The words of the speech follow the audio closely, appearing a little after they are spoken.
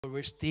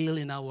We're still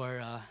in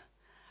our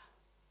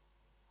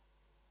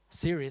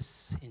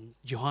series in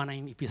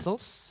Johannine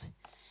epistles.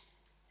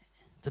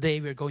 Today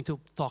we're going to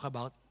talk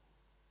about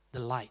the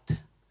light.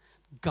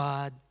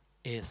 God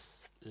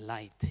is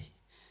light.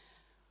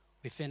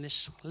 We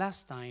finished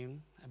last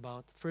time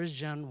about 1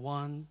 John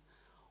 1,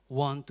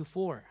 1 to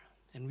 4.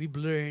 And we've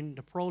learned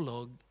the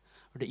prologue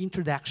or the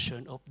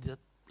introduction of the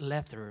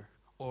letter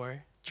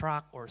or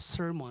tract or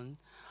sermon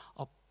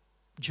of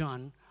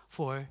John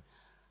for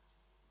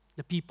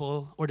the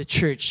people or the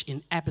church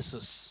in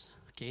Ephesus.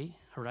 Okay,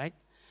 all right?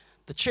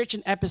 The church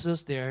in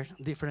Ephesus, there are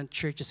different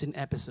churches in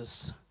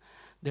Ephesus.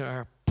 There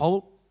are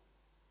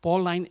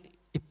Pauline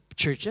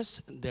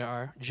churches, there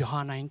are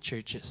Johannine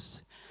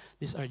churches.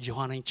 These are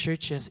Johannine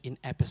churches in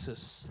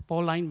Ephesus.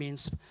 Pauline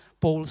means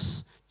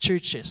Paul's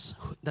churches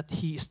that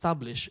he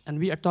established. And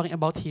we are talking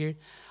about here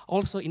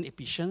also in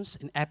Ephesians,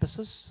 in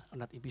Ephesus, or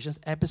not Ephesians,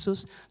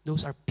 Ephesus.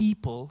 Those are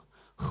people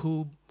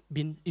who've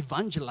been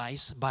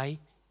evangelized by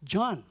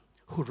John,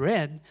 who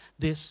read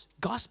this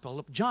Gospel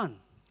of John.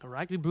 All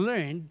right, we've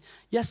learned,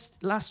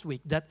 last week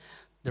that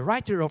the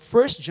writer of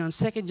 1 John,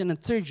 2 John, and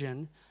 3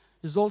 John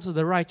is also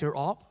the writer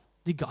of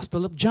the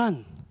Gospel of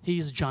John. He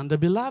is John the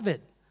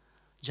Beloved,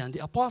 John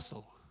the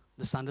Apostle,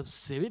 the son of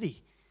Zebedee,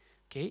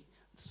 okay,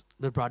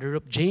 the brother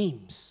of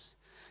James.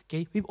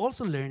 Okay, we've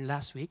also learned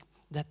last week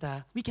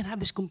that we can have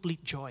this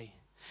complete joy.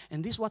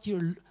 And this what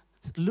you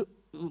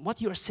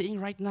are seeing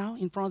right now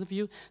in front of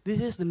you, this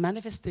is the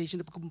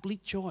manifestation of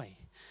complete joy.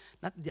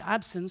 Not in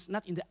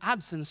the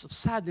absence of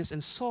sadness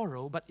and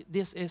sorrow, but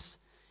this is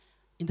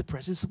in the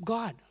presence of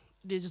God.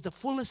 This is the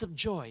fullness of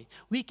joy.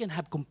 We can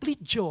have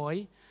complete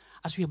joy,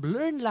 as we have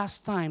learned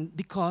last time,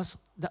 because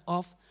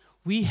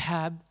we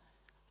have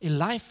a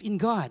life in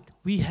God.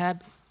 We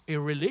have a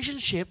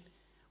relationship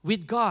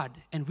with God,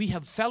 and we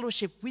have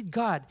fellowship with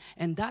God.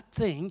 And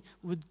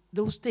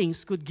those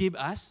things could give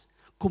us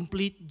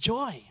complete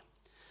joy.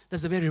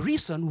 That's the very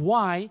reason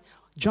why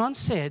John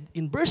said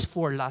in verse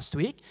 4 last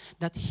week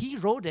that he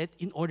wrote it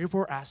in order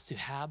for us to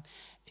have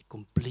a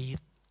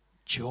complete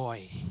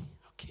joy.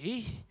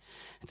 Okay?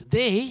 And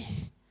today,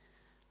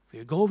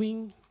 we're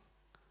going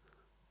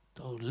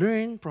to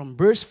learn from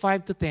verse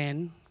 5 to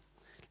 10.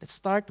 Let's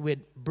start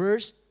with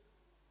verse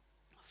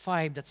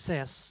 5 that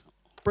says,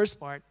 first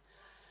part,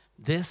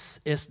 this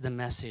is the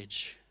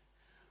message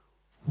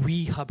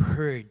we have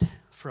heard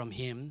from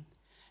him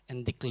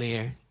and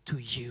declare to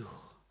you.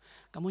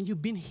 Come on,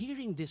 you've been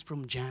hearing this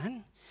from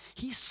John.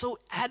 He's so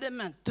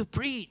adamant to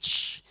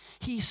preach.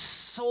 He's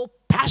so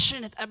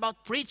passionate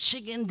about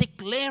preaching and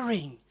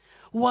declaring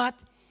what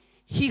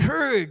he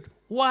heard,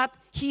 what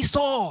he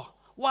saw,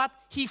 what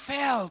he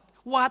felt,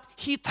 what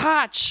he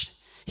touched.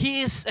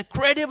 He is a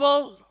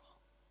credible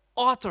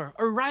author,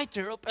 a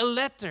writer of a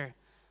letter.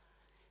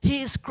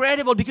 He is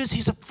credible because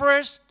he's a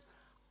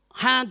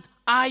first-hand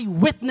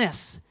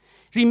eyewitness.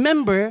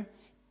 Remember,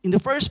 in the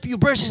first few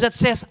verses that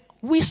says,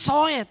 we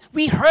saw it,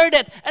 we heard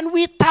it, and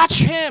we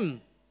touched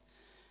him.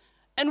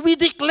 And we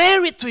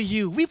declare it to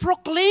you. We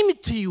proclaim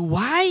it to you.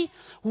 Why?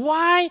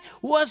 Why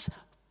was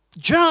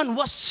John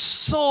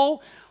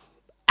so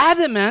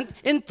adamant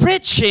in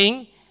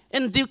preaching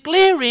and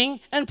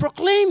declaring and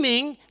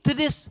proclaiming to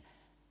this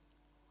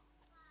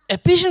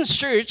Ephesians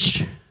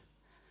church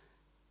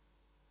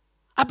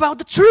about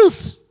the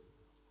truth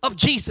of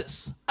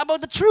Jesus, about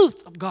the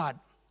truth of God?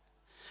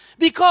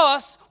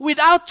 Because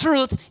without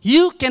truth,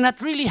 you cannot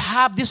really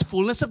have this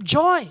fullness of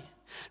joy.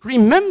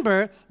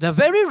 Remember, the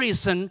very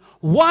reason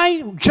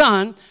why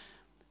John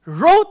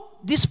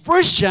wrote this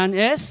first John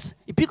is,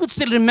 if you could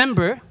still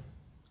remember,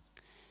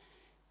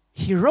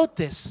 he wrote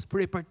this for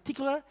a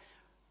particular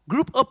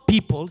group of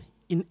people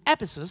in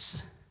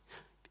Ephesus.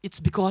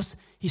 It's because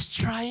he's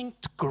trying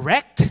to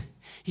correct,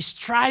 he's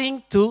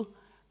trying to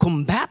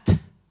combat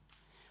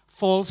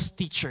false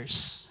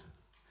teachers.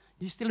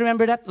 Do you still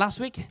remember that last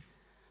week?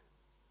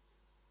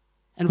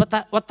 And what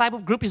type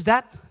of group is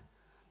that?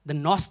 The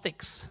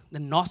Gnostics, the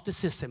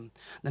Gnosticism.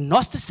 The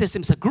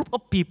Gnosticism is a group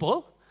of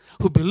people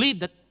who believe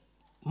that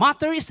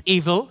matter is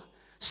evil,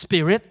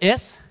 spirit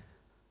is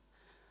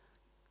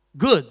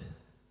good,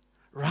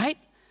 right?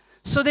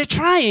 So they're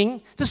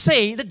trying to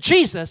say that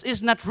Jesus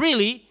is not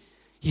really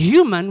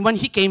human when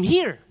he came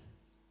here.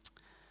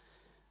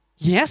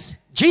 Yes,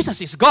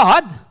 Jesus is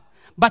God,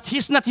 but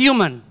he's not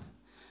human.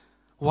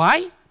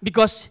 Why?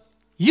 Because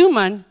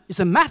human is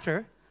a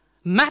matter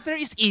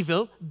is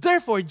evil,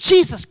 therefore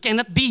Jesus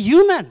cannot be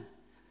human.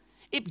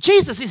 If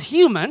Jesus is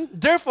human,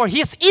 therefore he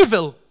is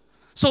evil.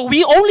 So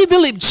we only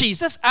believe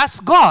Jesus as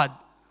God,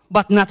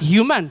 but not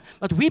human.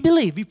 But we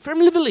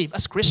firmly believe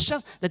as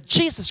Christians that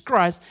Jesus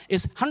Christ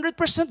is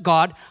 100%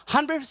 God,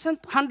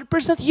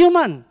 100%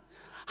 human.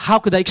 How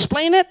could I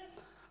explain it?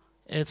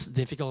 It's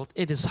difficult,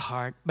 it is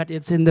hard, but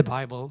it's in the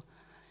Bible.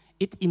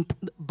 The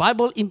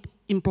Bible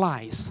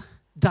implies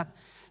that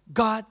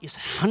God is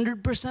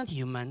 100%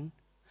 human,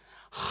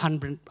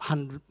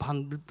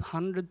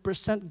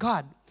 100%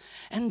 God.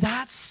 And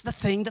that's the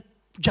thing that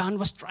John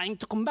was trying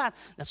to combat.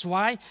 That's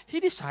why he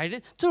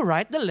decided to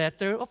write the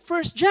letter of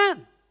 1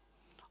 John.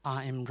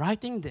 I am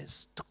writing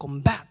this to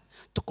combat,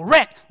 to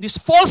correct these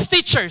false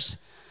teachers.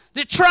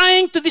 They're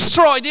trying to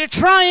destroy. They're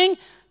trying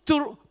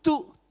to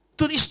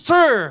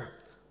stir,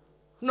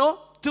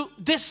 to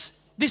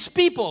these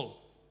people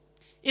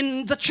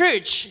in the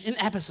church in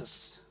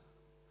Ephesus.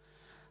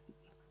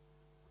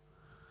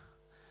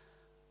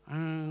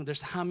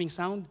 There's a humming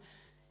sound.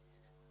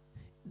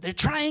 They're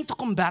trying to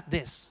combat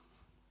this.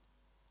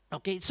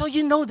 Okay, so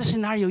you know the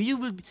scenario. You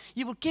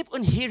will keep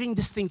on hearing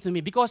this thing to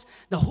me because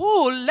the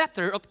whole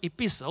letter of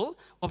epistle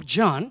of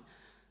John,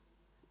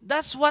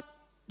 that's what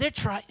they're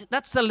trying.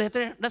 That's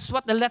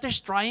what the letter's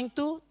trying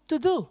to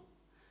do.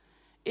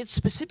 It's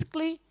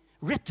specifically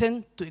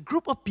written to a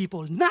group of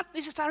people, not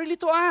necessarily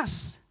to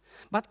us.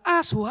 But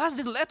us who has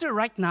the letter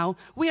right now,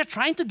 we are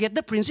trying to get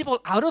the principle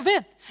out of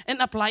it and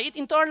apply it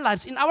into our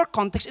lives, in our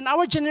context, in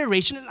our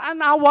generation, and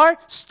in our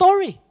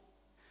story.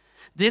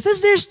 This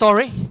is their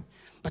story,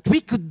 but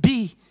we could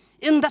be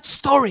in that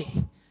story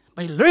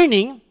by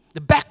learning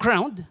the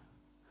background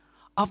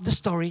of the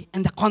story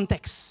and the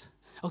context.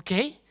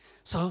 Okay?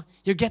 So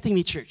you're getting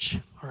me, church.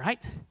 All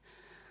right?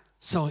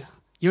 So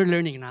you're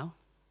learning now.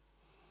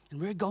 And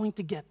we're going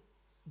to get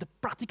the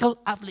practical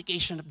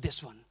application of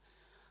this one.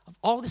 Of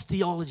all this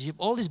theology, of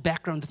all this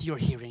background that you're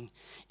hearing,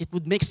 it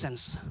would make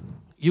sense.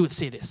 You would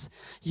see this.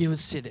 You would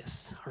see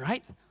this. All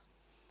right?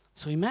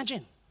 So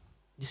imagine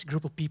this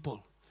group of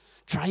people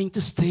trying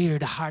to stir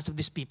the hearts of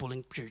these people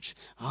in church.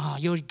 Oh,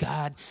 your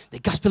God, the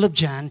Gospel of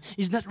John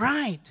is not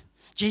right.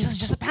 Jesus is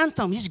just a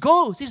phantom. He's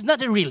ghost. He's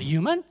not a real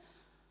human.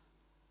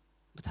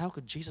 But how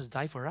could Jesus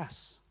die for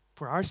us,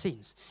 for our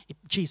sins, if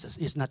Jesus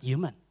is not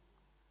human?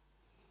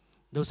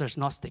 Those are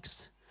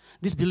Gnostics.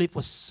 This belief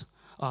was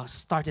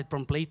started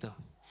from Plato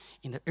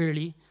in the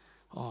early,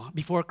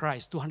 before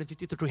Christ,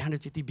 250 to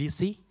 350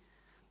 BC.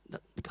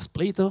 Because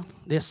Plato,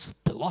 this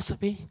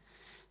philosophy,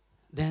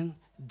 then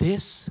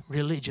this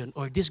religion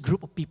or this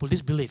group of people,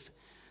 this belief,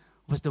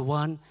 was the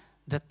one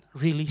that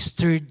really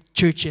stirred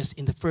churches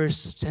in the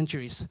first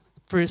centuries,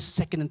 first,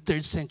 second, and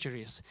third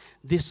centuries.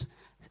 This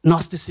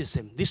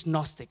Gnosticism, these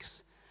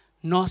Gnostics.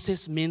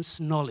 Gnosis means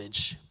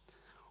knowledge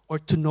or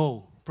to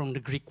know from the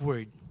Greek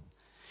word.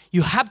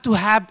 You have to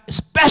have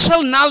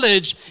special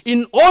knowledge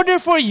in order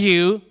for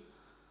you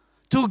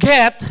to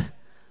get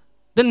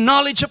the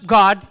knowledge of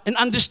God and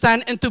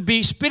understand and to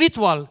be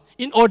spiritual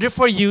in order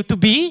for you to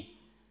be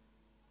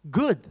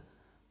good.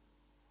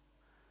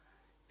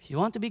 If you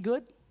want to be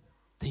good,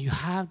 then you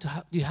have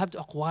to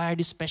acquire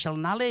this special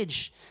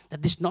knowledge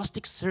that these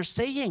Gnostics are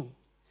saying.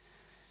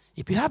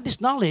 If you have this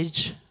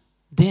knowledge,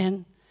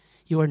 then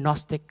you are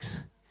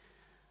Gnostics.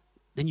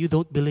 Then you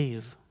don't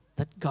believe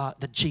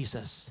that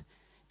Jesus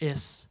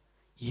is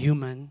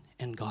human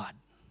and God.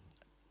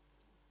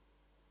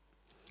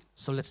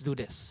 So let's do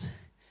this.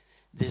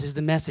 This is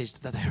the message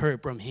that I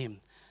heard from him.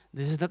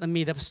 This is not a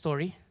made-up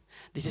story.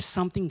 This is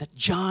something that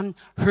John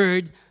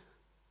heard,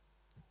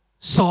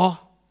 saw,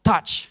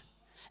 touched.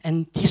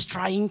 And he's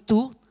trying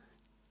to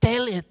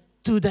tell it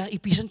to the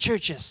Ephesian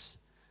churches.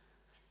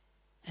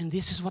 And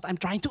this is what I'm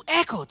trying to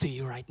echo to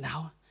you right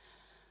now.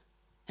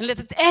 And let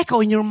it echo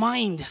in your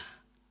mind.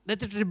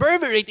 Let it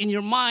reverberate in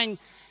your mind.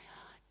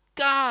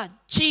 God,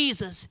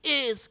 Jesus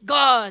is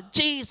God.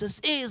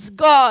 Jesus is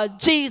God.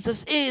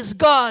 Jesus is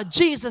God.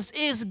 Jesus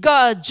is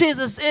God.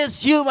 Jesus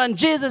is human.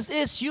 Jesus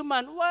is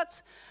human.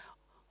 What?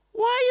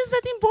 Why is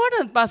that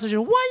important, Pastor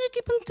Jun? Why you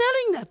keep on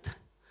telling that?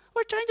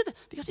 We're trying to,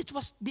 because it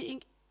was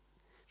being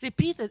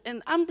repeated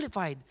and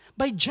amplified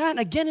by John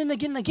again and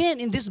again and again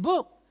in this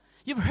book.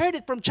 You've heard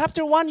it from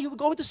chapter 1. You're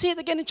going to see it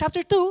again in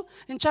chapter 2,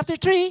 in chapter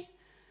 3.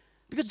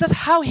 Because that's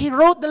how he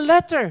wrote the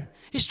letter.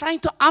 He's trying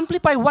to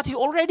amplify what he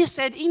already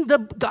said in the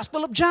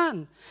Gospel of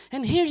John.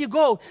 And here you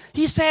go.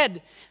 He said,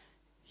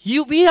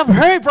 we have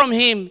heard from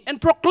him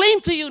and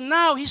proclaimed to you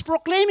now. He's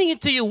proclaiming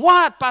it to you.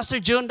 What, Pastor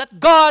Jun? That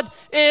God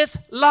is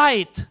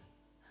light.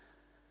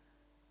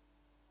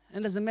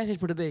 And that's the message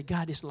for today.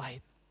 God is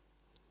light.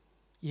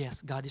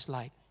 Yes, God is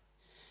light.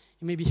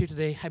 You may be here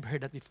today. I've heard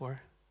that before.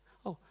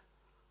 Oh.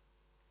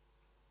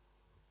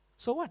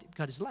 So what if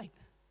God is light?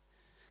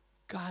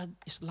 God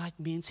is light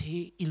means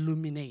he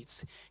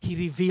illuminates, he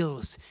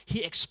reveals,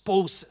 he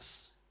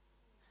exposes.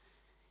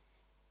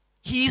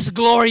 He is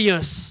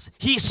glorious,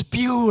 he is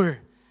pure.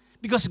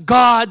 Because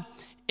God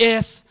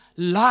is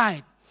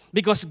light.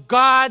 Because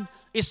God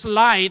is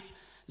light,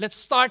 let's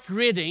start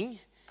reading.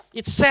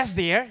 It says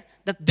there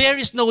that there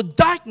is no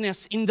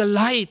darkness in the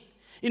light.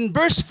 In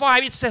verse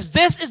 5, it says,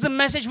 this is the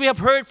message we have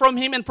heard from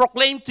him and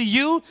proclaimed to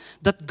you,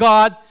 that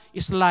God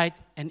is light,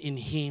 and in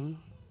him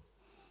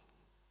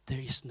there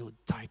is no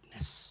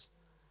darkness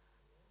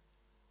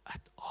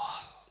at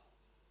all.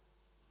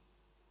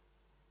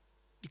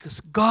 Because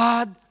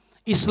God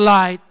is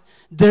light,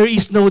 there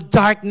is no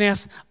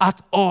darkness at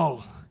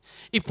all.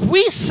 If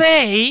we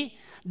say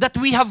that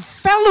we have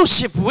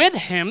fellowship with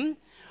him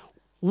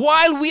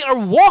while we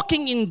are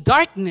walking in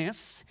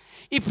darkness,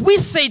 if we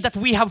say that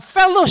we have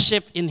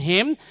fellowship in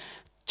him,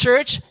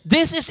 church,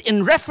 this is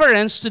in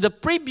reference to the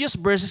previous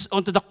verses,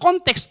 onto the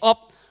context of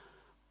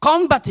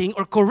combating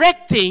or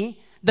correcting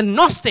the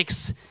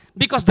Gnostics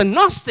because the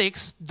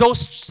Gnostics, those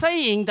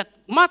saying that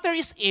matter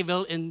is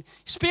evil and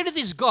spirit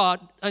is God,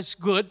 is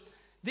good,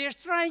 they're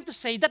trying to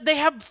say that they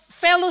have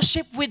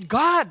fellowship with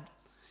God.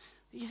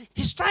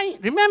 He's trying,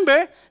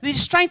 remember,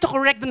 he's trying to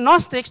correct the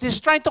Gnostics, he's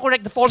trying to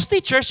correct the false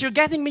teachers. You're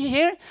getting me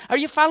here? Are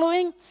you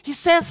following? He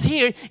says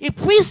here,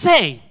 if you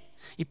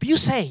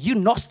say, you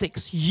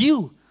Gnostics,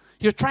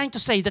 you're trying to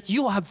say that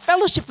you have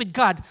fellowship with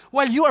God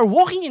while you are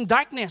walking in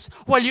darkness,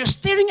 while you're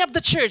stirring up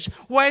the church,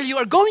 while you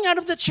are going out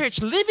of the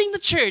church, leaving the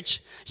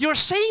church, you're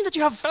saying that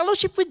you have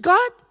fellowship with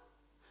God?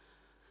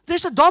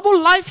 There's a double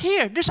life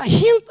here. There's a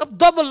hint of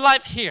double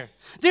life here.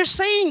 They're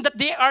saying that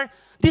they are,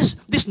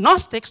 these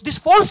Gnostics, these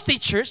false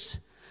teachers,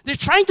 they're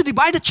trying to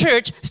divide the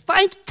church,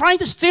 trying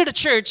to steer the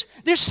church.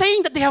 They're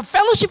saying that they have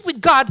fellowship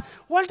with God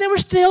while they were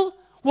still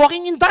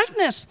walking in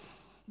darkness.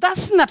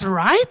 That's not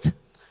right.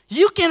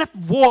 You cannot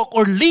walk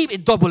or live a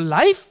double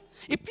life.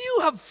 If you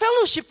have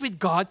fellowship with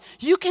God,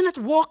 you cannot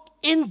walk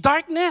in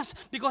darkness,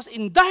 because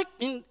in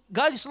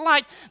God is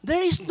light,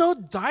 there is no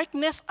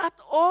darkness at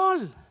all.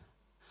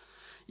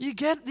 Do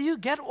you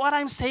get what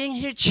I'm saying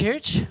here,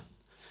 church?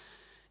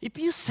 If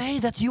you say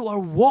that you are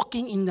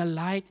walking in the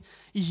light,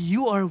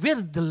 you are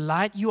with the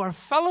light, you are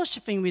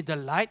fellowshipping with the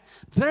light,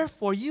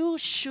 therefore you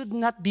should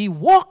not be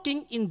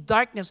walking in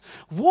darkness.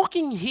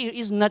 Walking here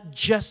is not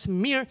just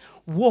mere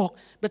walk,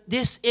 but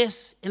this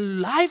is a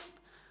life,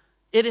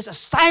 it is a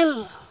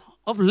style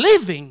of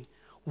living,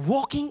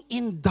 walking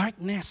in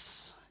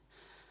darkness.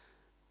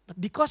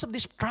 But because of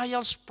these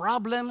trials,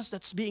 problems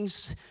that's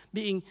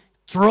being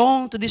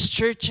thrown to these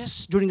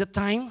churches during the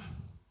time,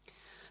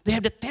 they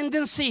have the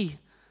tendency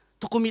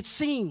to commit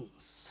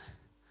sins,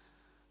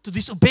 to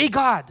disobey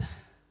God,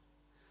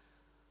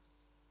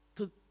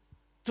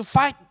 to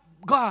fight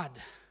God,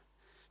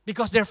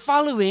 because they're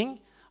following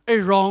a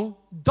wrong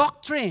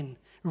doctrine,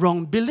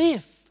 wrong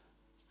belief.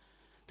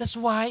 That's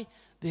why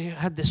they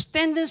have this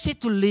tendency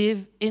to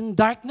live in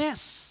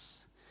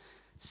darkness.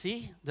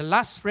 See, the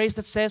last phrase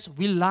that says,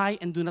 we lie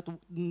and do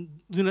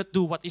not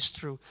do what is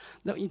true.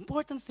 The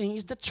important thing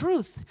is the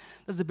truth.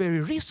 That's the very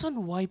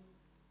reason why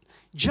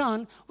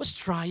John was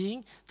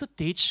trying to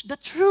teach the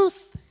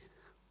truth.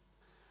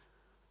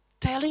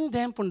 Telling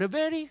them from the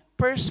very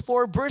first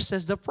 4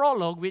 verses, the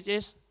prologue, which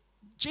is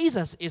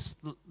Jesus is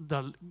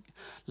the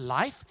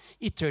life,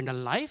 eternal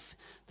life,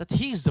 that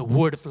He is the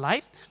Word of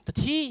life, that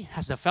He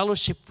has the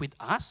fellowship with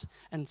us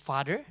and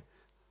Father,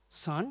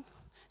 Son.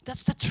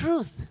 That's the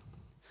truth.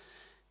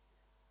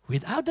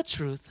 Without the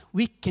truth,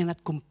 we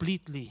cannot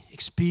completely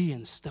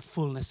experience the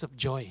fullness of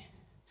joy.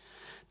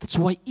 That's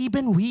why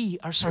even we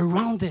are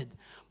surrounded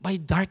by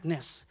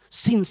darkness,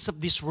 sins of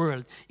this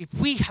world. If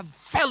we have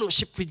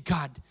fellowship with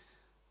God,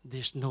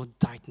 there's no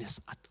darkness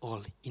at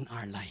all in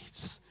our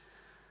lives.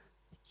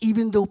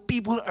 Even though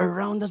people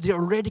around us, they're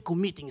already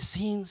committing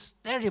sins,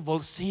 terrible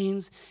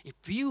sins, if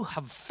you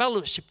have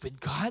fellowship with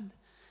God,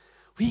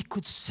 we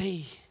could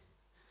say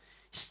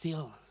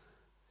still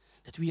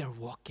that we are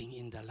walking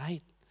in the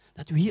light,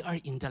 that we are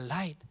in the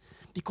light,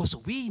 because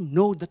we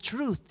know the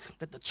truth,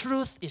 that the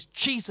truth is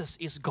Jesus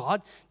is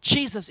God,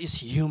 Jesus is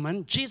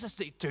human, Jesus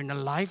the eternal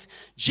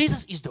life,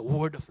 Jesus is the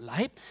Word of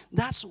life.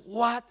 That's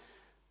what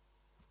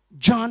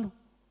John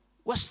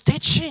was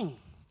teaching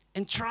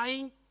and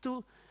trying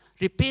to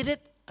repeat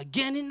it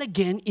again and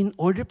again in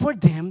order for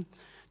them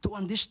to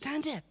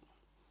understand it.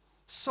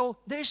 So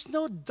there's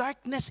no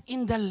darkness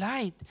in the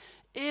light,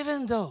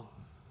 even though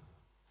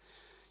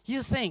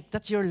you think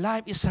that your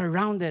life is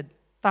surrounded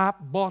top,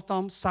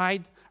 bottom,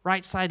 side,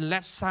 right side,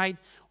 left side,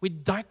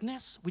 with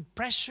darkness, with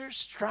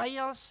pressures,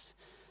 trials,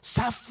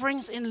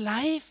 sufferings in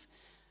life.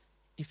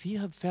 If you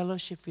have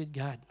fellowship with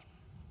God,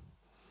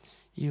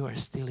 you are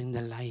still in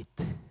the light.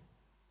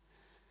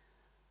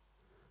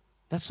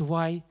 That's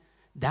why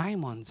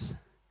diamonds,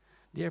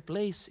 they are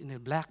placed in a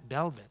black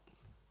velvet.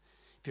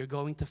 If you're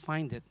going to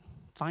find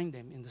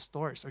them in the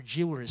stores or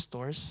jewelry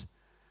stores,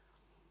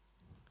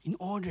 in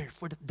order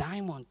for the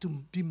diamond to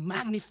be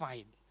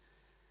magnified.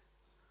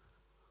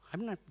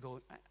 I'm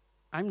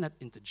not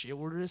into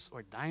jewelries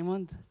or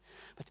diamond,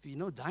 but if you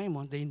know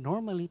diamond, they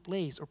normally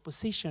place or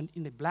position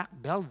in a black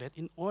velvet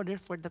in order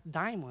for that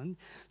diamond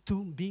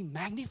to be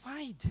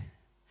magnified.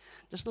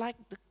 Just like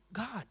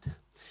God.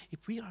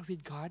 If we are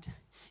with God,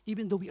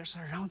 even though we are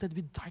surrounded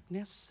with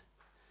darkness,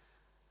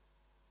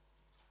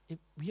 if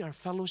we are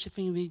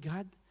fellowshipping with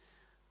God,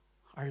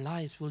 our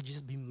lives will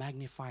just be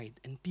magnified,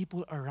 and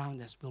people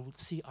around us will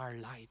see our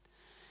light.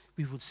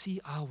 We will see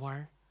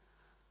our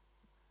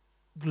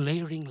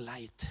glaring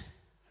light,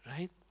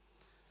 right?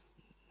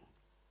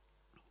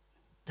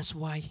 That's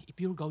why if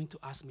you're going to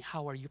ask me,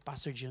 how are you,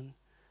 Pastor Jun,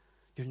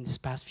 during these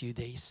past few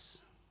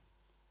days?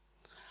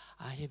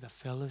 I have a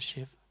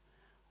fellowship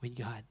with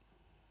God.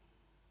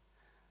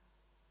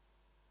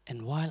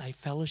 And while I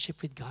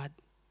fellowship with God,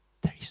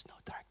 there is no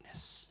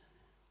darkness.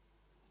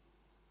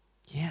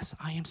 Yes,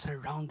 I am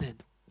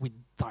surrounded with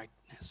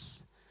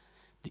darkness.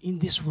 In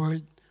this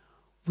world,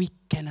 we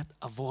cannot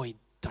avoid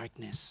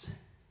darkness.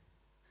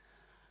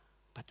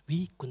 But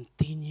we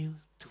continue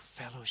to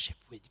fellowship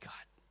with God.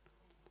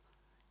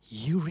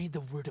 You read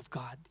the Word of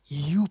God.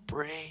 You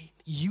pray.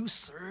 You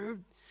serve.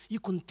 You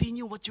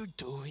continue what you're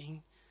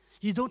doing.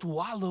 You don't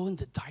wallow in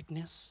the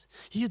darkness.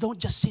 You don't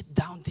just sit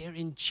down there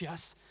and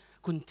just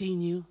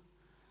continue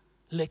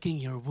licking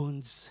your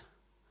wounds.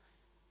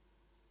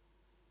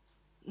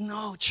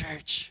 No,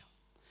 church.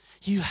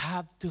 You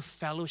have to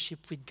fellowship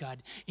with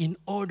God in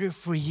order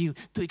for you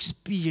to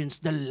experience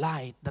the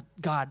light that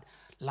God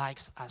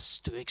likes us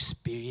to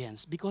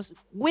experience. Because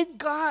with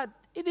God,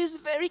 it is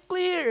very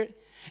clear.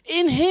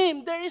 In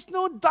Him, there is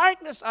no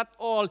darkness at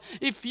all.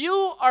 If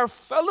you are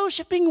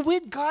fellowshipping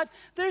with God,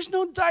 there is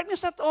no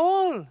darkness at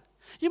all.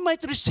 You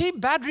might receive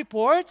bad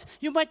reports.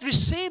 You might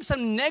receive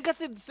some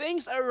negative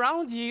things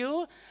around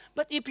you.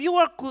 But if you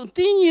are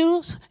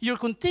continue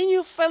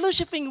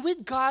fellowshipping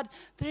with God,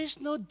 there is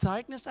no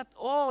darkness at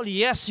all.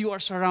 Yes, you are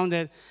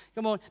surrounded.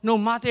 Come on, no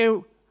matter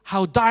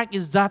how dark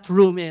is that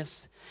room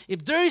is,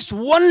 if there is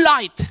one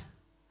light,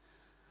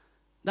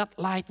 that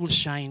light will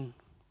shine.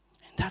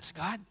 And that's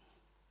God.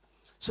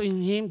 So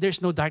in Him,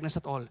 there's no darkness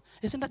at all.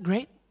 Isn't that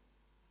great?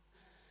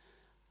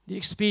 The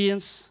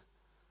experience.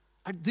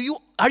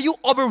 Are you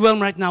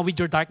overwhelmed right now with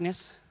your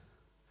darkness?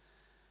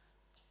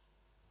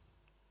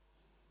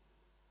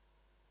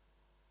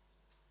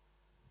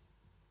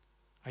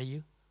 Are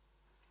you?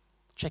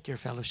 Check your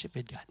fellowship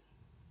with God.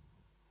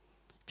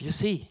 If you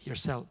see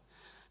yourself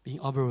being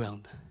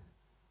overwhelmed,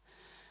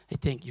 I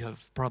think you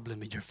have a problem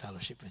with your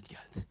fellowship with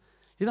God.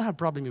 You don't have a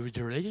problem with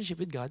your relationship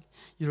with God.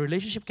 Your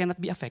relationship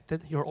cannot be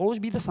affected. You'll always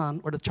be the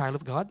son or the child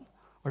of God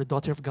or the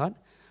daughter of God,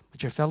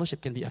 but your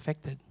fellowship can be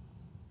affected.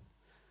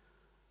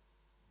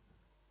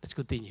 Let's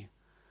continue.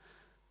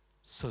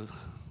 So,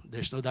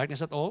 there's no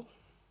darkness at all.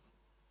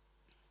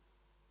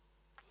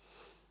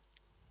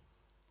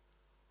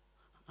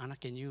 Anna,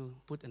 can you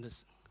put in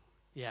this?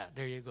 Yeah,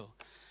 there you go.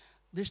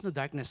 There's no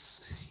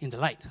darkness in the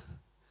light.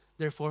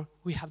 Therefore,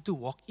 we have to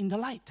walk in the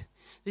light.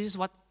 This is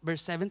what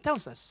verse 7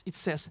 tells us. It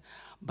says,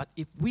 but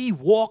if we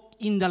walk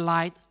in the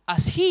light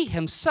as He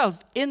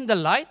Himself in the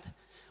light,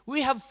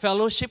 we have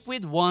fellowship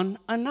with one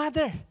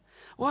another.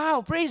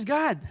 Wow, praise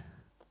God.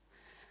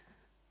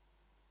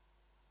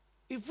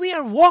 If we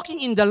are walking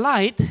in the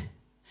light,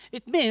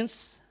 it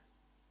means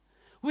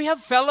we have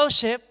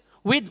fellowship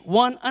with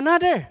one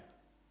another.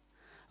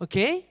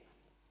 Okay?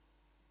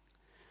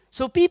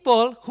 So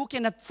people who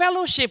cannot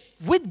fellowship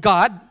with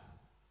God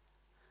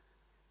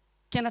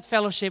cannot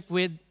fellowship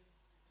with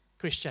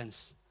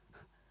Christians.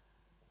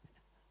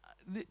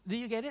 Do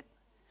you get it?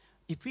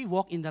 If we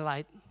walk in the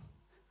light,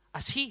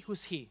 as He,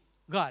 who's He?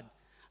 God.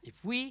 If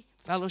we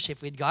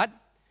fellowship with God,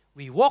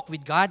 we walk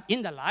with God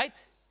in the light,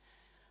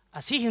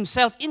 as He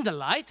Himself in the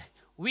light,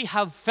 we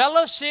have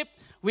fellowship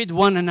with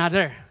one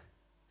another.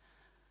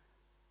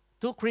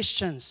 Two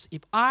Christians,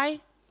 if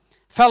I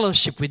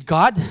fellowship with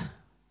God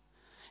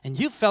and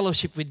you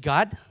fellowship with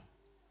God,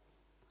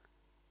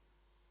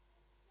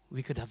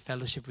 we could have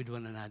fellowship with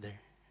one another.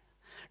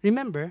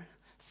 Remember,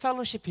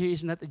 fellowship here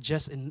is not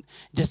just an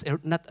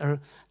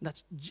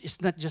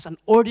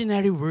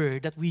ordinary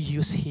word that we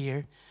use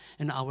here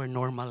in our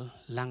normal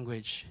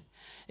language.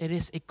 It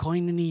is a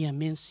koinonia,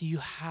 means you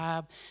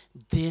have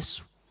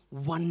this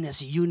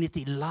oneness,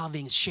 unity,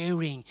 loving,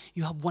 sharing.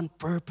 You have one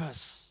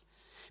purpose.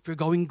 If we're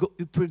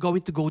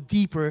going to go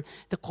deeper,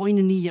 the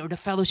koinonia or the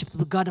fellowship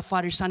of God the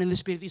Father, Son, and the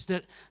Spirit is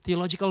the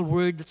theological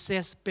word that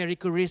says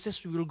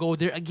perichoresis. We will go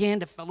there again.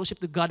 The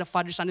fellowship of God the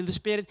Father, Son, and the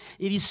Spirit.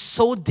 It is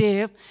so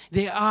deep.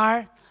 They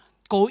are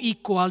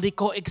co-equal, they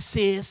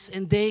coexist,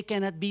 and they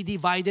cannot be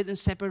divided and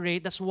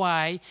separate. That's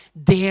why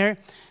they're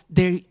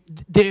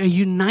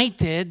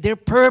united, their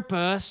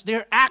purpose,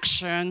 their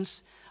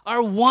actions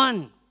are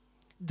one.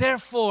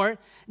 Therefore,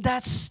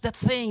 that's the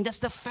thing, that's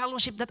the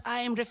fellowship that I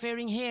am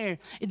referring here.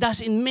 It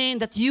doesn't mean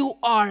that you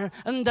are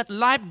in that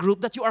life group,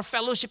 that you are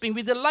fellowshipping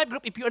with the life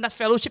group if you are not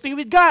fellowshipping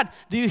with God.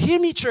 Do you hear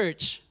me,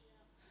 church?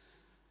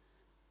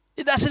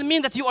 It doesn't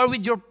mean that you are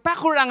with your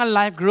Pakurangan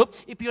life group.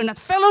 If you're not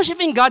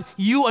fellowshipping God,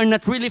 you are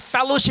not really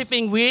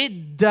fellowshipping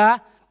with the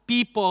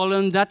people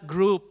in that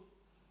group.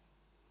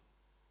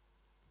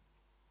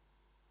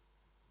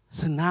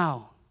 So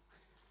now,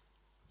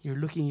 you're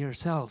looking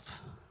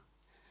yourself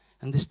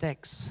in this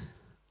text.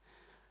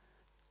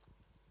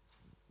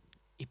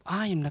 If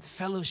I am not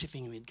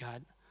fellowshipping with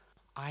God,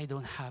 I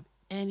don't have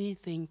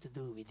anything to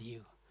do with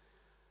you.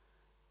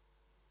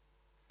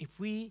 If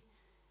we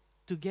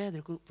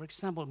together, for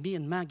example, me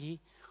and Maggie,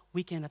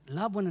 we cannot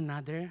love one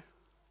another,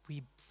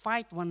 we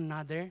fight one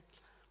another,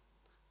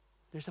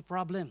 there's a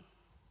problem.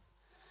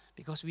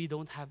 Because we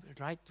don't have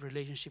a right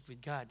relationship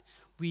with God.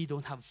 We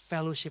don't have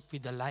fellowship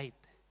with the light.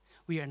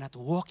 We are not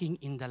walking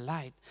in the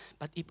light.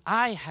 But if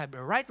I have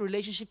a right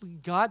relationship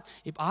with God,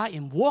 if I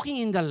am walking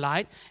in the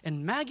light,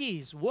 and Maggie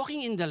is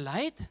walking in the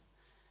light,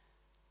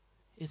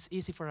 it's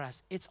easy for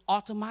us. It's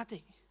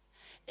automatic.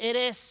 It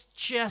is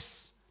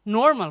just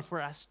normal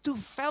for us to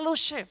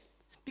fellowship.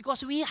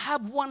 Because we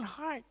have one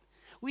heart.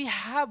 We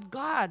have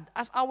God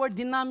as our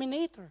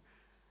denominator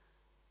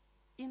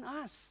in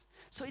us.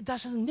 So it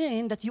doesn't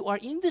mean that you are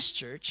in this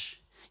church.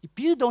 If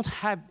you don't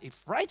have a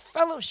right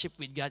fellowship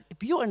with God,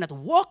 if you are not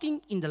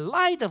walking in the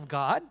light of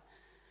God,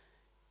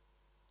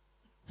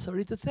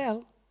 Sorry to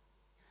tell,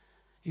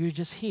 you're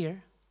just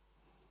here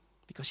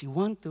because you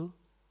want to,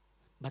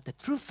 but the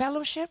true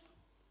fellowship,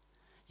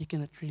 you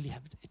cannot really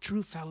have a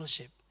true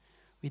fellowship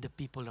with the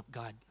people of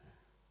God.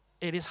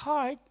 It is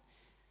hard,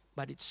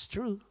 but it's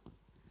true.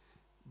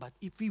 But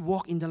if we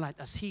walk in the light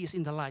as He is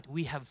in the light,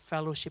 we have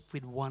fellowship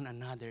with one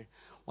another.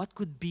 What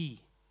could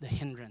be the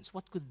hindrance?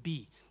 What could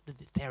be the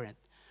deterrent?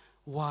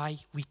 Why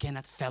we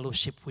cannot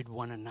fellowship with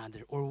one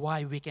another, or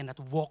why we cannot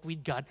walk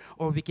with God,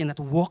 or we cannot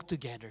walk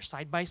together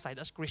side by side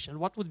as Christians?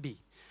 What would be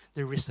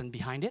the reason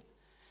behind it?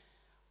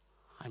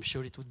 I'm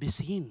sure it would be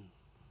sin.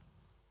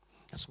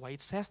 That's why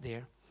it says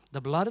there,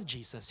 the blood of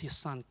Jesus, His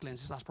Son,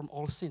 cleanses us from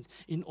all sins.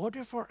 In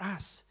order for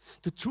us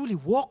to truly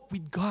walk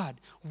with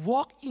God,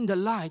 walk in the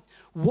light,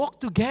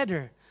 walk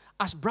together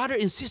as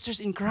brothers and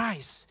sisters in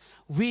Christ,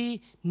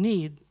 we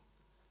need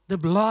the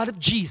blood of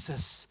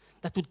Jesus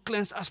that would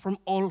cleanse us from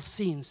all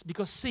sins.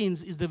 Because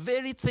sins is the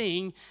very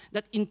thing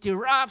that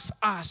interrupts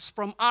us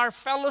from our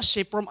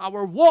fellowship, from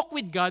our walk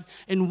with God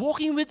and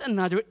walking with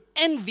another.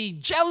 Envy,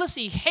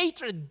 jealousy,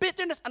 hatred,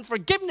 bitterness,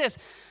 unforgiveness,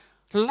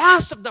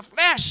 lust of the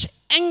flesh,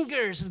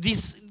 angers,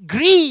 this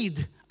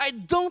greed. I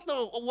don't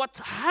know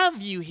what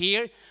have you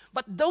here,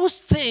 but those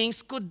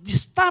things could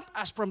stop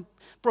us from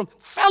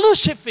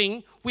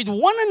fellowshipping with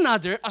one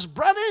another as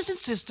brothers and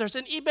sisters,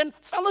 and even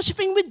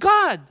fellowshipping with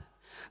God.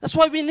 That's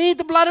why we need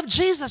the blood of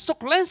Jesus to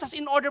cleanse us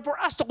in order for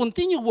us to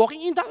continue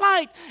walking in the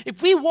light.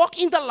 If we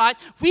walk in the light,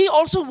 we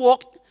also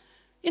walk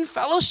in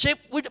fellowship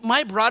with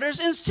my brothers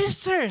and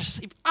sisters.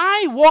 If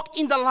I walk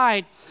in the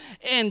light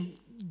and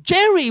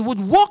Jerry would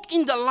walk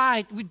in the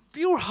light with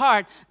pure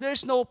heart,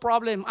 there's no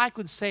problem. I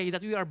could say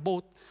that we are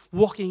both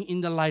walking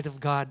in the light of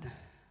God.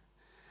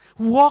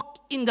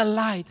 Walk in the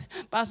light.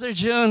 Pastor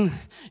Jun,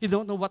 you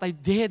don't know what I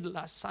did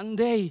last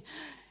Sunday.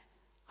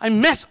 I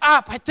messed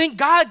up. I think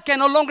God can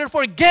no longer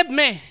forgive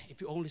me.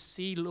 If you only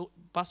see,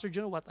 Pastor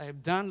Jun, what I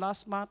have done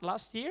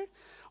last year,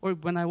 or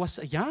when I was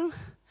young,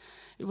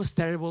 it was a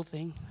terrible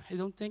thing. I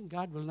don't think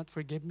God will not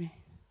forgive me.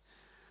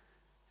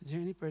 Is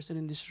there any person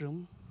in this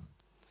room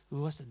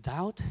who has a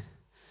doubt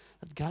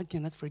that God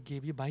cannot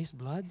forgive you by His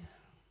blood?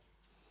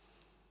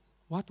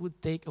 What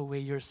would take away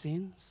your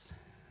sins?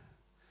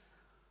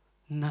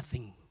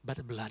 Nothing but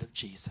the blood of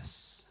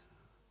Jesus.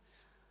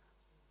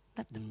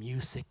 Not the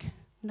music,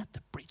 not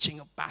the preaching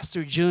of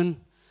Pastor Jun,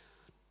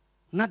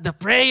 not the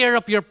prayer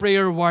of your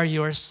prayer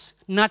warriors,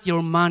 not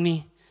your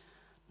money,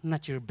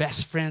 not your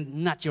best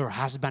friend, not your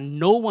husband.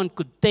 No one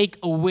could take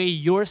away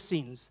your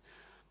sins,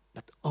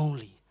 but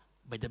only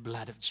by the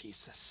blood of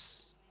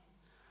Jesus.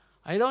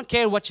 I don't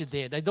care what you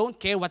did. I don't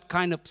care what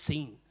kind of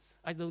sins.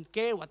 I don't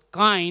care what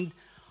kind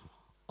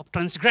of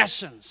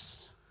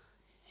transgressions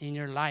in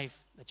your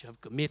life that you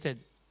have committed.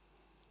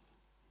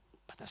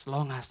 But as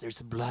long as there's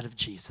the blood of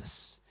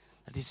Jesus,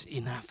 that is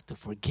enough to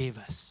forgive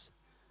us.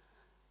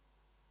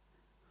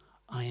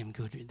 I am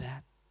good with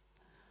that.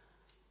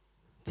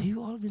 Do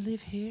you all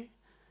believe here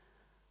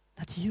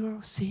that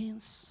your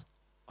sins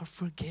are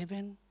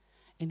forgiven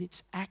and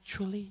it's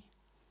actually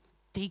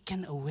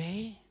taken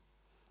away?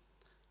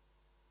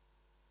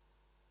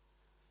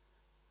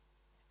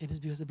 It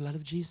is because of the blood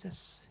of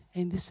Jesus.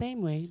 In the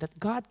same way that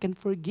God can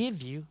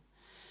forgive you,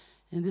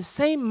 in the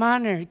same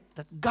manner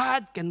that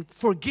God can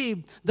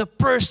forgive the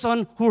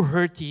person who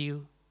hurt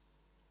you.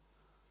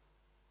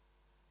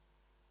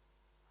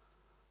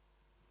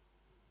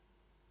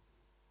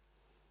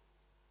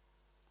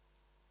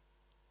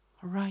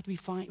 All right, we're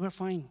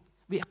fine.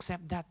 We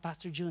accept that,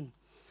 Pastor Jun.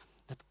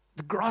 That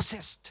the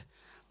grossest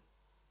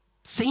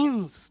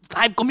sins that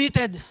I've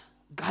committed,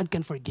 God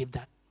can forgive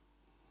that.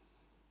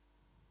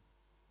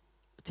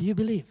 But do you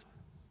believe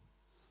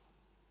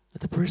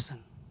that the person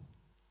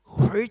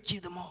who hurt you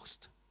the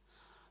most,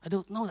 I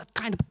don't know that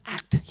kind of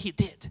act he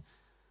did,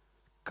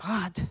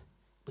 God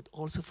would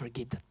also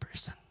forgive that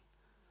person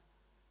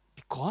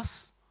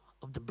because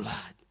of the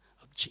blood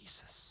of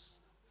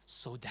Jesus,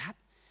 so that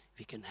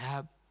we can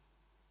have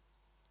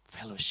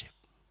fellowship.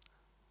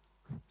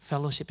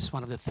 Fellowship is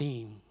one of the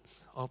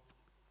themes of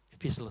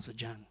Epistle to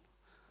John,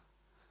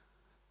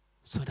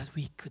 so that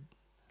we could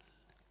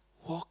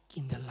walk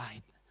in the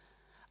light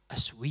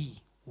as we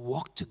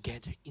walk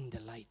together in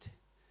the light.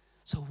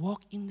 So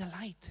walk in the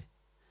light.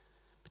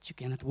 But you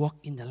cannot walk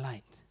in the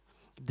light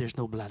if there's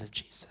no blood of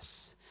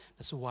Jesus.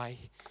 That's why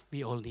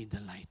we all need the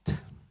light.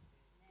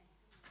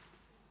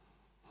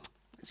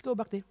 Let's go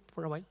back there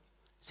for a while.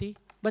 See?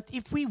 But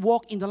if we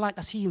walk in the light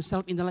as He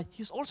Himself in the light,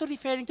 He's also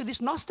referring to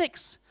these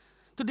Gnostics,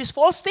 to these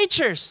false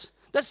teachers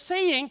that's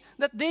saying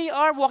that they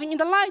are walking in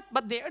the light,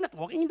 but they are not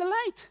walking in the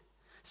light.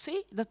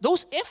 See, that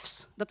those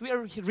ifs that we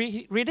are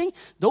reading,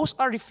 those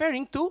are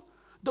referring to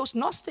those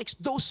Gnostics,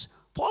 those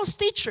false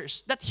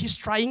teachers that He's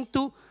trying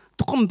to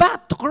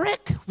combat, to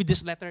correct with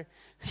this letter.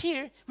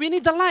 Here, we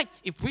need the light.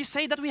 If we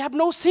say that we have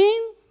no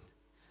sin,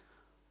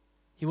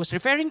 he was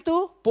referring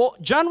to,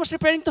 John was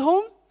referring to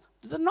whom?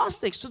 To the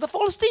Gnostics, to the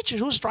false teachers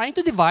who's trying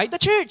to divide the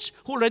church,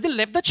 who already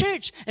left the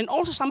church. And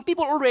also some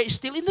people already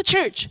still in the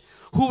church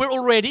who were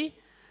already,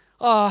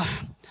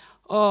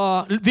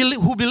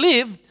 who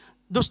believed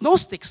those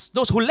Gnostics,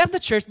 those who left the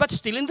church but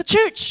still in the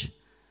church.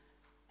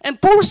 And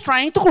Paul was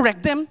trying to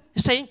correct them,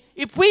 saying,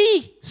 if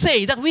we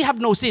say that we have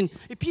no sin,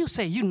 if you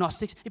say, you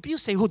Gnostics, if you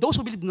say, those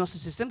who believe in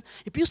Gnosticism,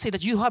 if you say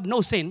that you have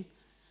no sin,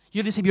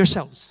 you deceive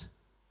yourselves.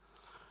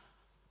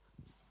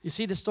 You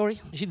see the story?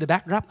 You see the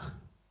backdrop?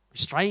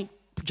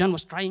 John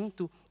was trying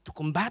to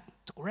combat,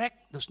 to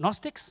correct those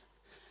Gnostics.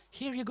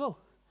 Here you go.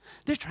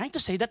 They're trying to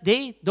say that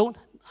they don't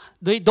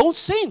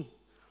sin.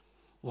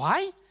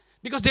 Why?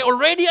 Because they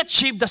already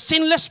achieved the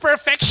sinless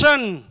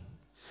perfection.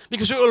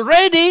 Because we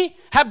already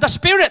have the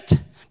Spirit.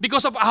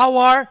 Because of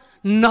our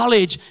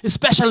knowledge,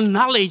 special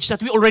knowledge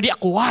that we already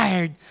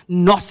acquired,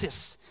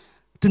 gnosis,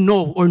 to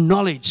know, or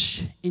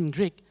knowledge in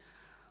Greek.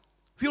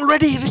 We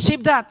already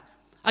received that.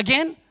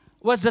 Again,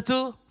 what's the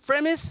two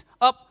premise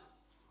of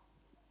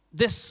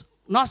this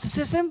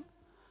Gnosticism?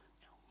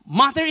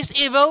 Matter is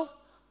evil,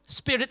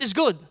 Spirit is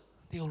good.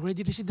 They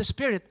already received the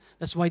Spirit.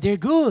 That's why they're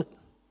good.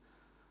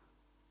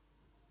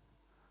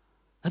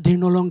 That they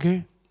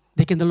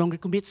can no longer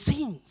commit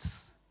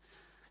sins.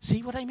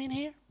 See what I mean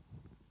here?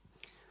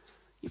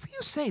 If you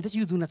say that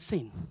you do not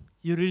sin,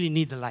 you really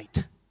need the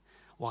light.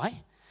 Why?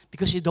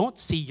 Because you don't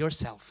see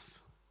yourself.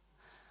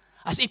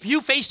 As if you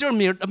face your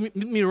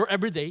mirror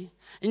every day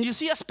and you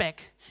see a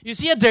speck, you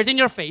see a dirt in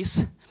your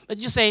face, but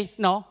you say,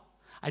 no,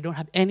 I don't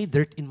have any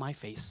dirt in my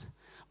face.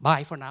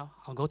 Bye for now.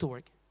 I'll go to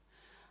work.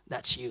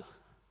 That's you.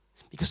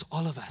 Because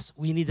all of us,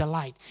 we need a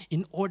light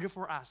in order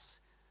for us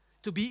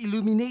to be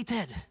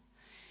illuminated,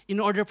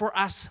 in order for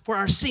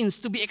our sins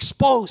to be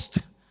exposed.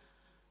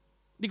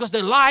 Because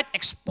the light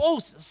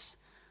exposes,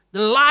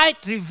 the light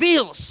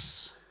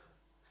reveals.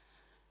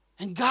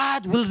 And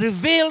God will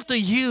reveal to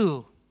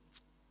you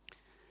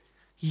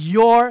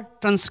your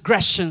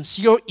transgressions,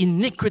 your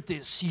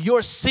iniquities,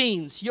 your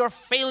sins, your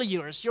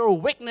failures, your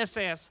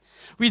weaknesses.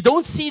 We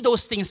don't see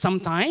those things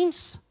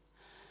sometimes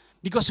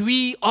because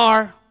we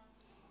are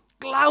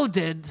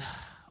clouded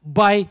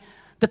by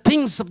the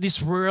things of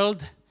this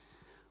world.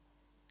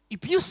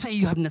 If you say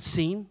you have not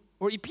sinned,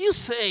 or if you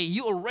say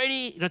you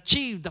already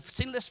achieved the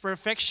sinless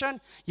perfection,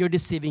 you're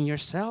deceiving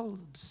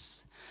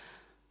yourselves.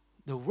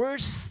 The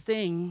worst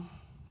thing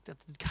that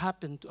could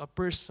happen to a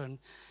person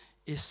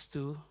is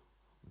to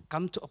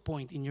come to a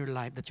point in your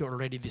life that you're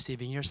already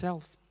deceiving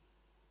yourself.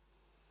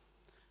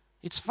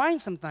 It's fine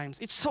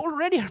sometimes. It's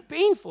already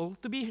painful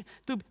to be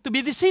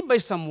deceived by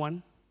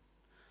someone.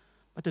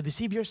 But to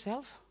deceive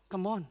yourself,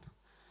 come on.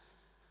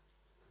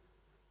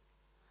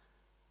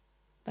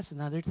 That's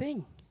another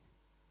thing.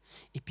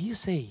 If you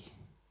say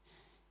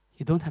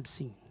you don't have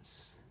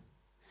sins,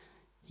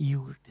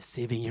 you're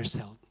deceiving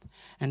yourself.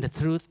 And the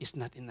truth is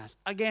not in us.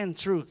 Again,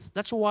 truth.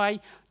 That's why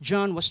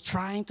John was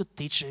trying to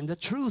teach him the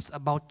truth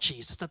about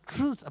Jesus, the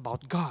truth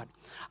about God,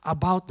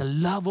 about the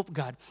love of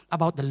God,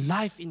 about the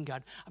life in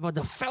God, about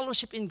the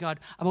fellowship in God,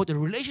 about the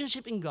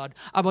relationship in God,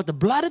 about the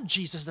blood of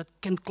Jesus that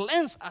can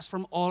cleanse us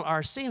from all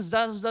our sins.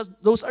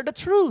 Those are the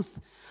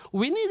truth.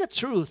 We need the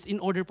truth in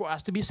order for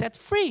us to be set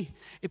free.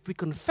 If we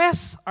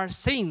confess our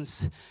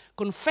sins,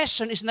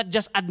 confession is not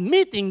just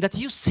admitting that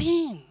you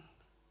sin.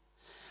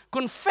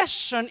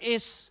 Confession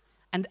is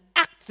an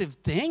active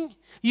thing.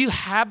 You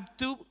have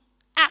to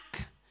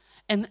act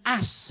and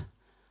ask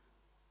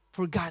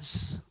for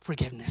God's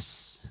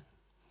forgiveness.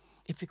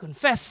 If we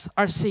confess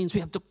our sins,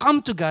 we have to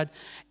come to God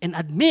and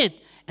admit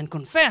and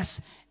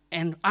confess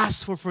and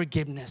ask for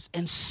forgiveness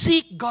and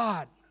seek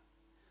God.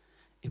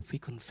 If we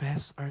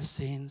confess our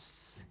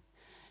sins,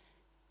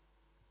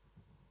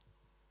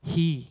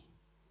 He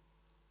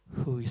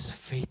who is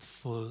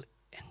faithful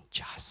and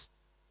just.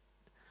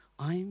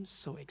 I'm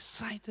so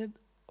excited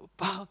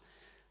about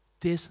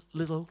this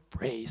little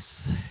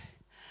praise,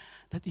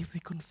 that if we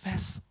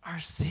confess our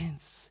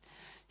sins,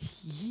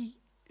 He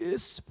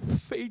is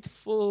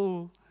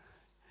faithful.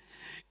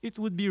 It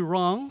would be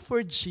wrong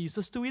for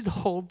Jesus to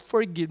withhold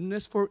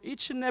forgiveness for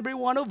each and every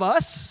one of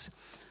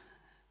us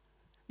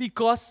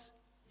because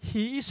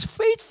He is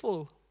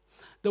faithful.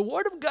 The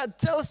Word of God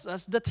tells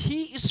us that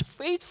He is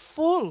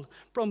faithful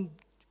from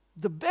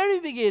the very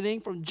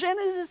beginning, from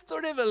Genesis to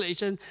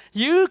Revelation.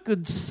 You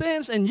could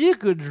sense and you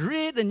could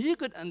read and you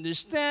could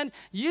understand.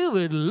 You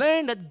would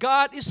learn that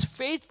God is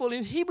faithful.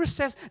 In Hebrews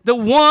says, the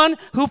one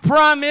who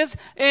promised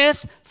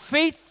is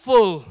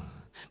faithful.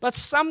 But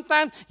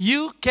sometimes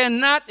you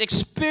cannot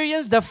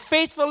experience the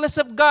faithfulness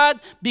of God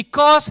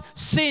because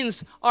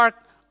sins are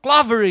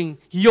covering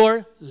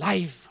your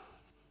life.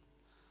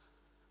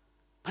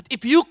 But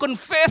if you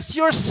confess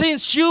your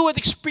sins, you would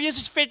experience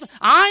His faithfulness.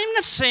 I'm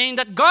not saying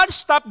that God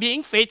stopped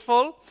being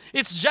faithful.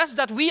 It's just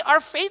that we are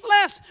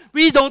faithless.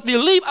 We don't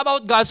believe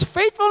about God's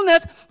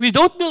faithfulness. We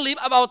don't believe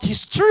about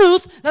His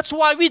truth. That's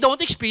why we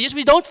don't experience,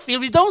 we don't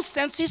feel, we don't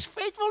sense His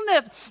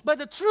faithfulness. But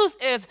the truth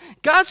is,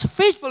 God's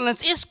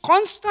faithfulness is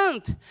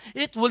constant.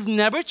 It will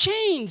never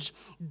change.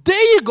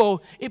 There you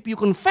go. If you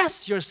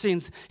confess your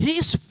sins, He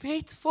is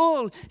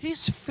faithful. He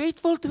is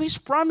faithful to His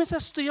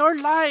promises to your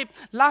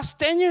life. Last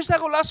 10 years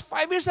ago, last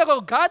 5 years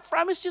ago, God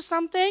promised you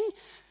something.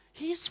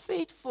 He is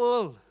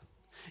faithful.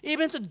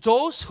 Even to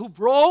those who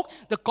broke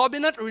the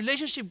covenant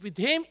relationship with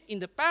Him in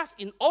the past,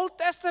 in Old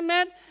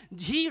Testament,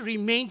 He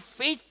remained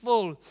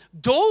faithful.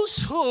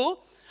 Those who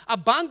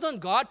abandoned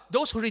God,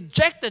 those who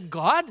rejected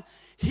God,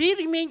 He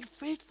remained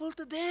faithful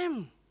to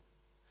them.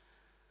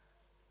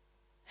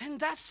 And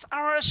that's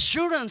our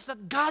assurance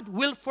that God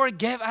will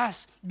forgive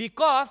us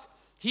because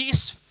He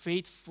is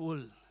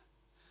faithful.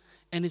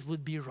 And it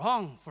would be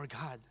wrong for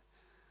God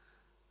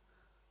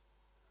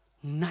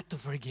not to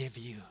forgive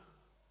you,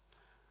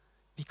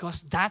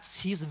 because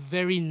that's His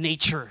very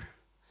nature.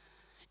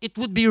 It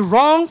would be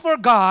wrong for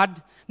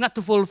God not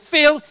to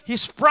fulfill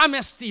His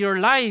promise to your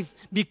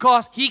life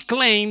because He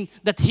claimed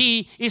that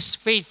He is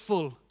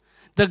faithful.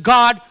 The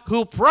God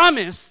who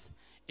promised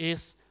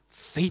is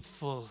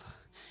faithful.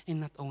 And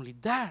not only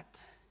that,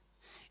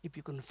 if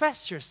you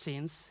confess your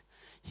sins,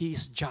 He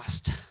is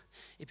just.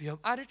 If you have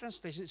other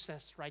translations, it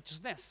says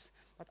righteousness.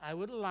 But I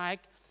would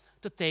like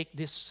to take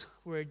this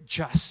word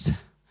just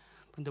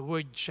from the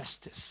word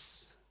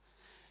justice.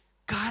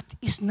 God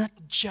is not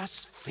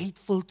just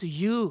faithful to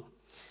you.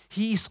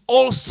 He is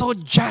also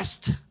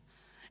just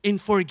in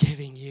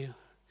forgiving you.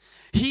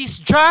 He is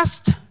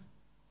just.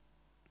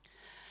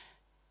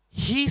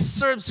 He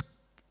serves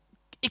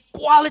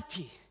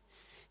equality.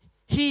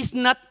 He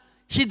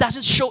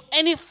doesn't show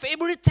any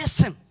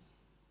favoritism.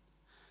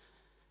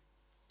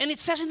 And it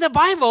says in the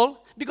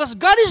Bible, because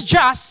God is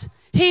just,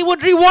 He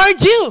would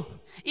reward you.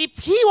 If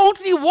He won't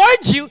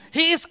reward you,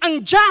 He is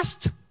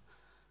unjust.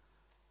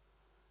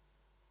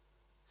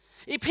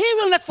 If He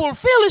will not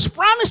fulfill His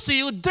promise to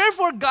you,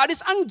 therefore God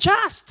is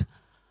unjust.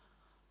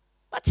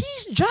 But He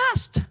is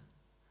just.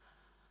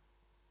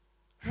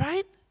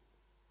 Right?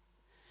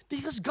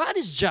 Because God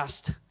is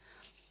just.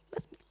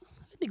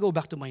 Let me go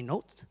back to my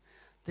notes.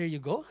 There you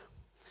go.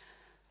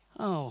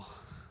 Oh,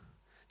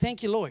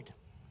 thank you, Lord.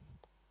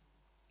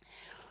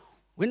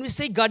 When we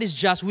say God is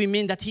just, we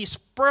mean that He is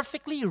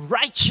perfectly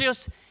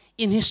righteous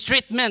in His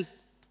treatment,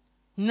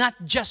 not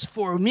just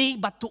for me,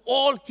 but to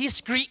all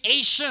His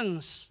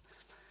creations.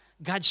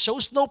 God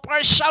shows no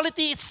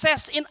partiality. It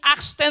says in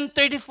Acts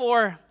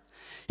 10:34,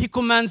 He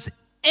commands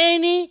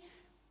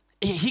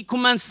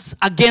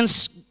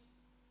against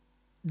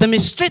the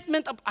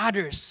mistreatment of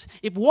others.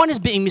 If one is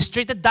being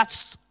mistreated,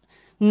 that's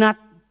not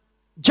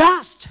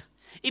just.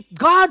 If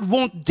God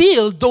won't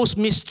deal those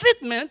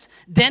mistreatments,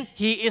 then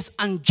He is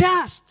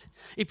unjust.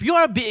 If you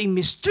are being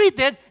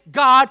mistreated,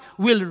 God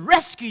will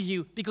rescue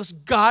you because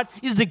God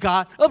is the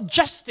God of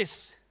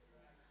justice.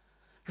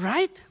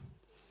 Right?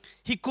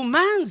 He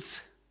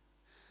commands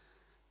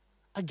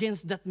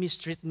against that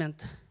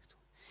mistreatment.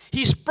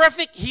 He's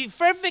perfect. He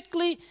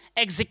perfectly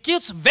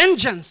executes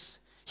vengeance.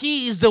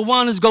 He is the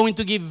one who's going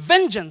to give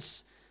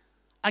vengeance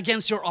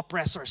against your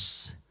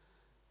oppressors.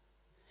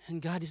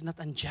 And God is not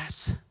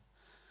unjust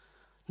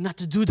not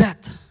to do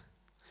that.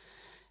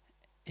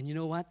 And you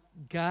know what?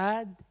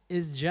 God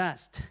is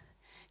just.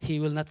 He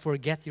will not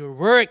forget your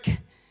work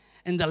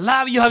and the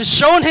love you have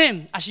shown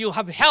Him as you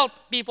have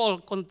helped people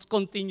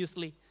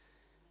continuously.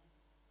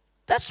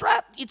 That's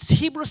right. It's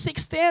Hebrews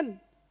 6:10.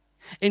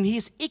 And He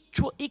is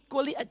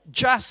equally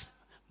just,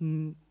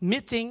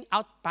 meting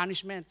out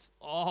punishments.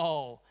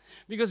 Oh,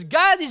 because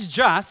God is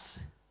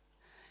just,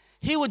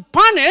 He would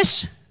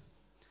punish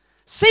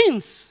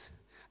sins.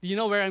 Do you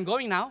know where I'm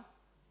going now?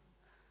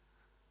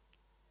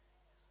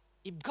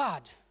 If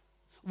God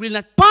will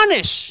not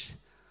punish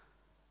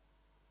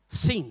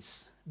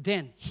sins,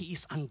 then He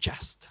is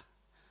unjust.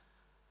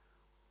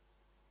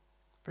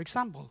 For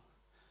example,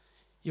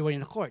 you were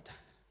in a court.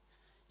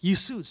 You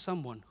sued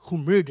someone who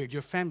murdered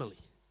your family.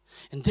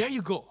 And there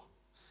you go.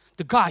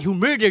 The guy who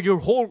murdered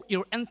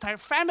your entire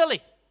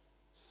family.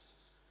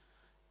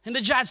 And the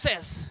judge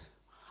says,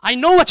 I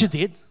know what you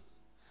did.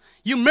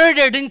 You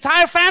murdered the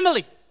entire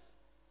family.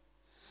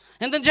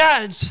 And the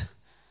judge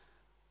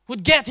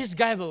would get his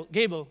gavel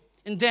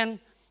and then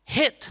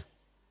hit.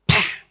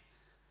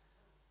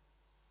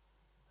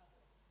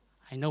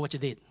 I know what you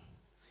did.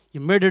 You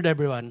murdered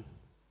everyone.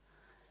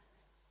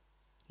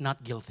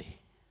 Not guilty.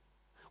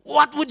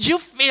 What would you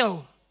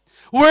feel?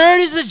 Where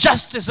is the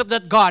justice of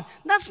that God?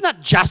 That's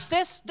not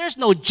justice. There's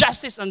no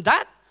justice on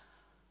that.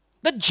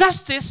 The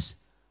justice,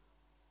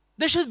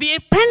 there should be a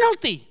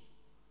penalty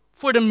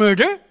for the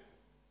murder.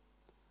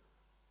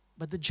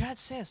 But the judge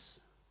says,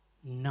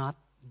 not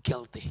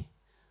guilty.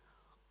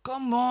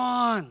 Come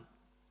on.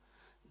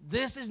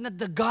 This is not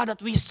the God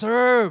that we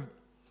serve.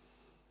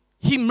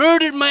 He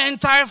murdered my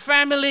entire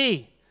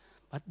family.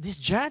 But this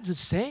judge would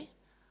say,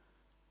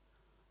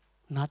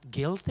 not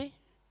guilty.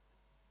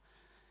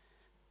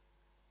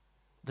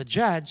 The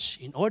judge,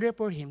 in order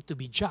for him to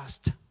be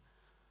just,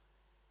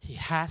 he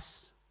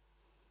has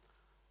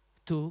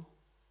to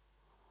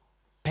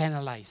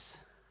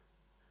penalize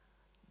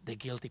the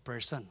guilty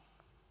person.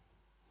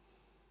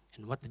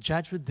 And what the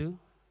judge would do,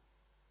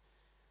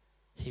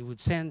 he would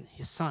send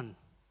his son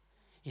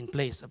in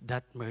place of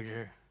that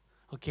murderer.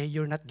 Okay,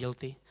 you're not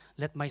guilty.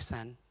 Let my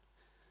son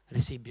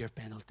receive your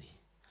penalty.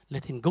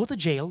 Let him go to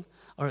jail,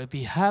 or if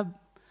you have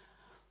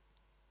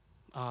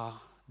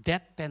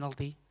death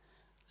penalty,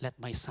 let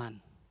my son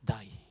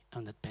die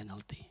on that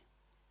penalty.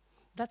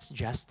 That's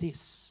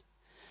justice.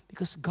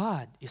 Because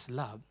God is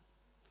love.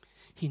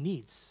 He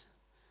needs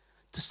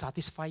to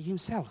satisfy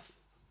himself.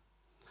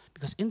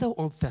 Because in the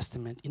Old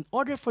Testament, in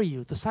order for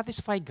you to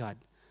satisfy God,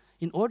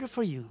 in order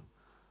for you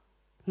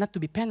not to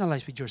be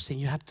penalized with your sin,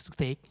 you have to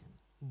take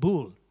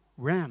bull,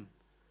 ram,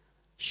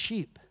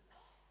 sheep,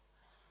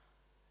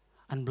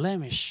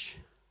 unblemished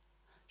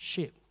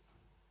sheep.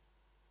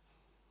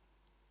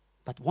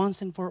 But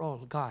once and for all,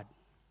 God,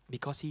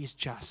 because he is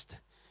just,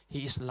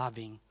 he is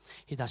loving,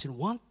 he doesn't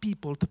want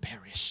people to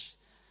perish.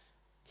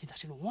 He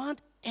doesn't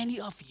want any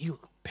of you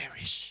to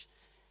perish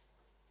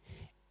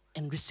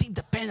and receive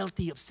the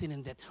penalty of sin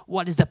and death.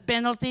 What is the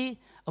penalty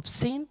of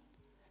sin?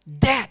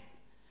 Death.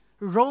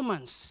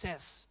 Romans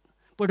says,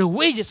 for the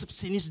wages of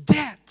sin is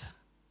death.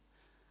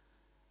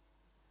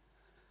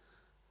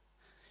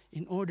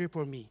 In order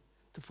for me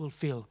to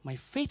fulfill my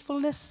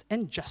faithfulness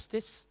and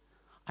justice,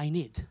 I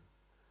need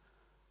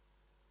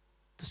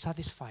to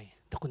satisfy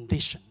the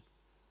condition.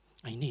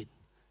 I need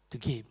to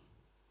give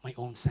my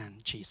own son,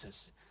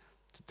 Jesus,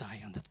 to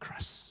die on that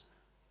cross.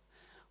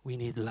 We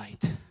need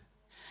light.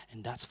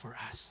 And that's for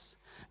us.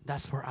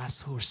 That's for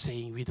us who are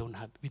saying we do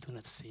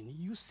not sin.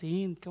 You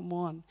sin, come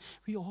on.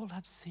 We all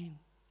have sinned.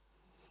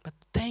 But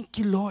thank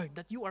you, Lord,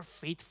 that you are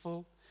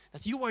faithful,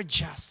 that you are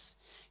just.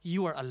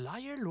 You are a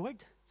liar,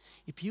 Lord.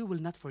 If you will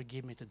not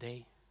forgive me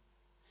today,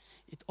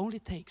 it only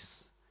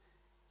takes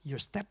your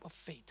step of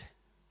faith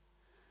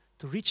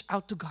to reach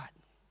out to God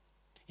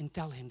and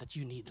tell him that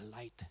you need the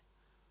light.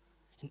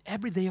 In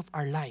every day of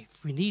our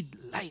life, we need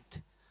light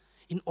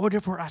in order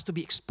for us to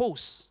be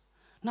exposed.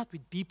 Not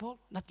with people,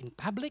 not in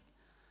public,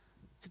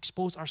 to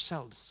expose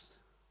ourselves.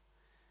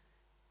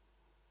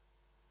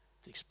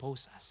 To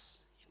expose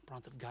us in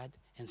front of God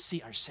and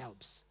see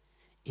ourselves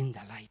in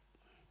the light.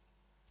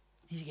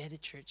 Do you get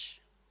it,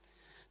 church?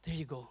 There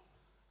you go.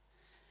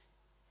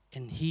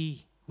 And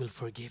he will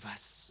forgive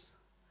us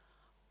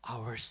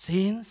our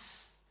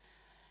sins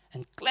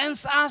and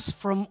cleanse us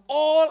from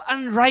all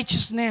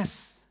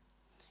unrighteousness.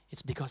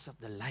 It's because of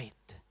the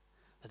light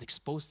that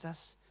exposed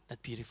us,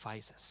 that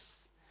purifies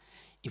us.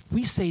 If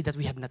we say that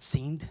we have not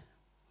sinned,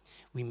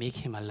 we make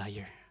him a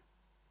liar.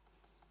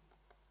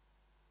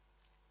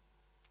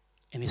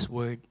 And his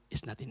word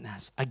is not in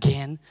us.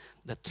 Again,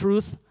 the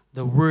truth,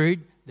 the word,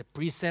 the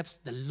precepts,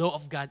 the law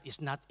of God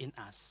is not in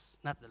us.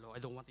 Not the law. I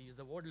don't want to use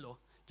the word law.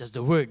 Just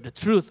the word. The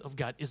truth of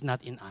God is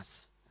not in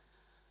us.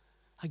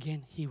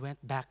 Again, he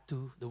went back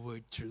to the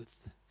word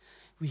truth.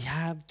 We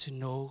have to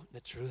know the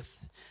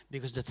truth.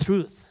 Because the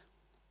truth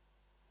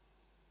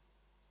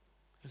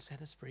will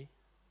set us free.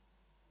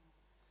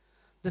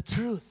 The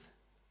truth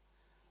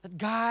that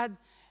God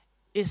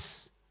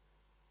is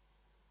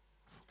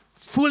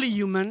fully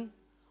human,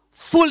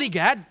 fully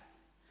God.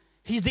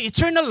 He's the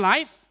eternal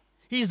life.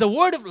 He is the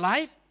word of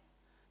life.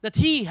 That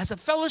he has a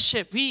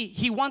fellowship.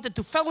 He wanted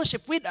to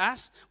fellowship with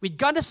us, with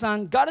God the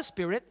Son, God the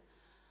Spirit,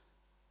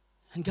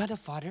 and God the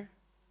Father.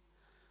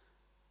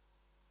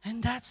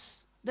 And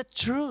that's the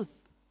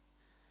truth.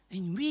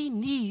 And we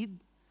need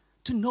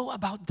to know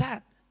about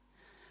that.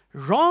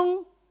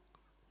 Wrong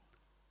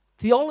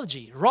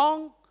theology,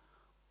 wrong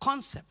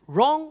concept,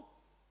 wrong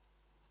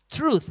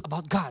truth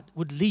about God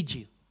would lead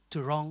you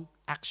to wrong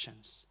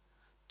actions,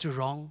 to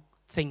wrong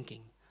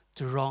thinking,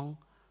 to wrong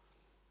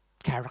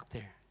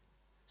character.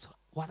 So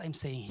what I'm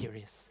saying here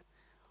is,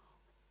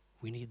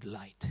 we need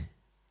light.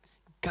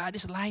 God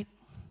is light.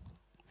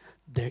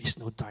 There is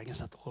no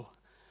darkness at all.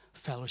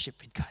 Fellowship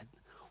with God.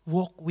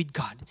 Walk with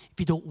God. If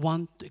you don't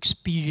want to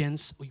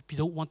experience, or if you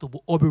don't want to be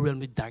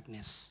overwhelmed with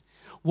darkness,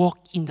 walk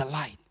in the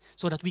light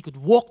so that we could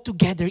walk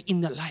together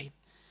in the light.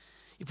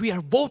 If we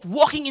are both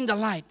walking in the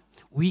light,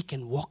 we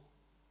can walk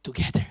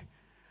together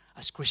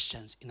as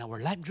Christians in our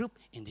life group,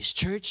 in this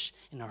church,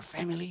 in our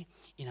family,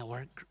 in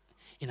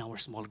our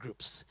small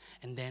groups.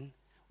 And then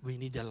we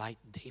need the light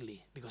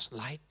daily because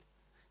light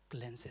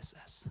cleanses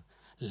us.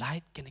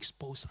 Light can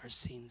expose our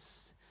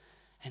sins.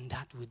 And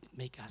that would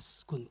make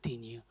us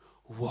continue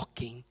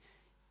walking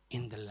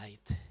in the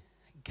light.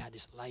 God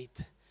is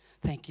light.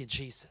 Thank you,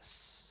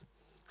 Jesus.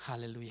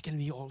 Hallelujah. Can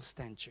we all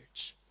stand,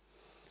 church?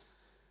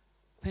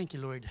 Thank you,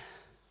 Lord.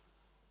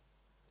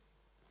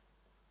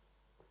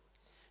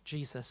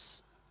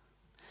 Jesus,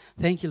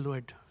 thank you,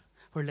 Lord,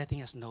 for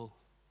letting us know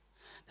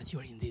that you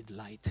are indeed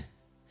light.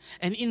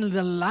 And in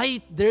the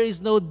light, there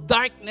is no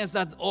darkness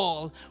at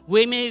all.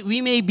 We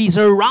may be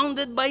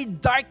surrounded by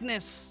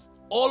darkness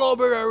all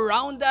over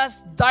around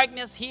us,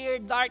 darkness here,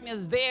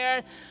 darkness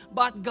there.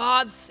 But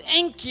God,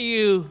 thank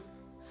you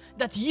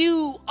that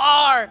you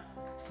are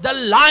the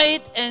light,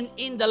 and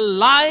in the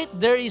light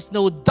there is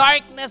no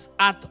darkness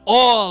at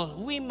all.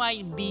 We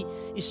might be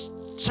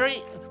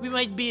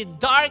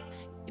dark.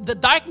 The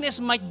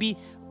darkness might be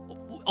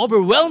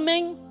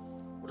overwhelming.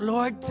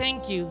 Lord,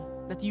 thank you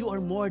that you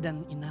are more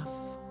than enough.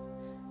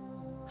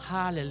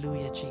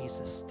 Hallelujah,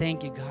 Jesus.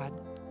 Thank you, God.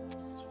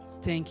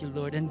 Thank you,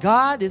 Lord. And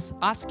God is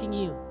asking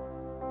you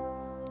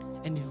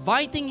and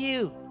inviting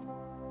you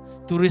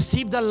to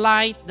receive the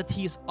light that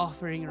He is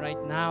offering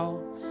right now.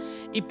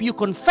 If you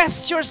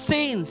confess your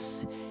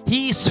sins,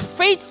 He is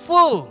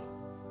faithful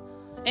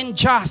and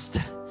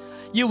just.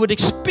 You would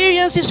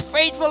experience His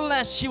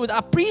faithfulness. You would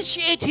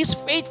appreciate His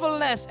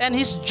faithfulness and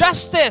His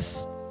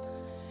justice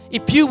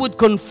if you would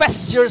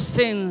confess your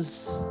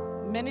sins.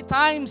 Many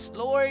times,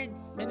 Lord,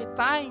 many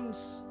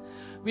times,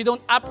 we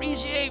don't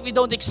appreciate, we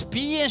don't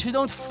experience, we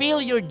don't feel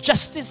your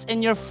justice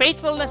and your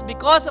faithfulness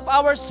because of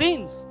our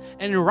sins.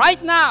 And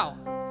right now,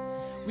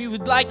 we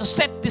would like to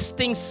set these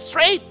things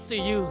straight to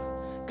you.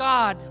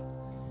 God,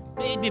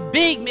 may it be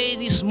big, may it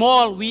be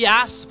small, we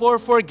ask for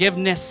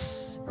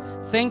forgiveness.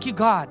 Thank you,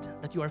 God,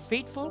 that you are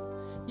faithful.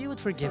 You would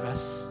forgive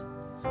us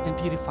and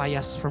purify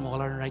us from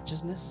all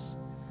unrighteousness.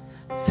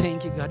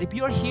 Thank you, God. If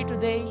you are here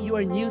today, you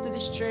are new to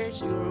this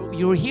church,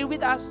 you're here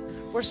with us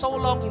for so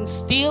long and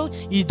still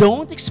you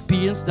don't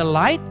experience the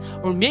light,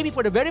 or maybe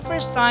for the very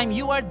first time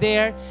you are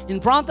there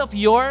in front of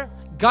your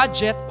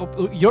gadget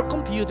or your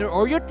computer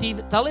or your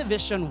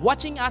television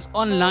watching us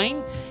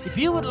online. If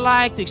you would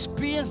like to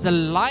experience the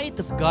light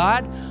of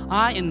God,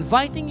 I'm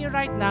inviting you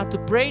right now to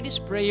pray this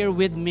prayer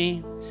with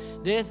me.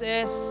 This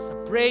is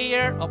a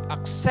prayer of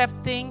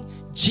accepting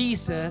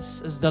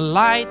Jesus as the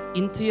light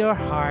into your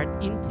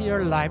heart, into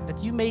your life, that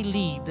you may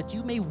live, that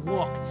you may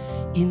walk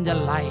in the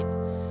light.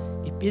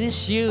 If it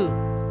is you,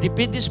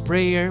 repeat this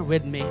prayer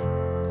with me.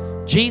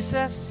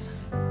 Jesus,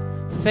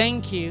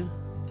 thank you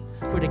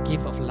for the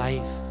gift of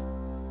life.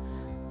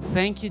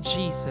 Thank you,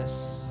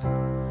 Jesus,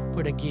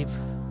 for the gift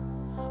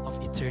of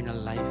eternal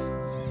life.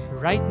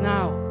 Right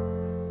now,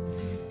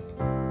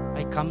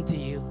 I come to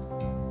you.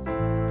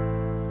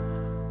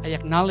 I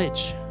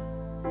acknowledge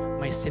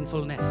my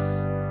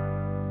sinfulness.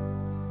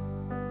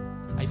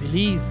 I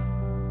believe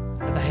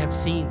that I have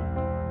sinned.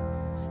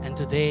 And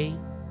today,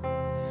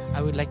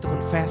 I would like to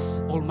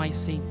confess all my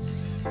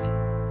sins.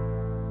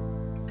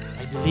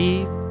 I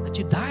believe that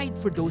you died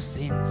for those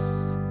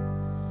sins.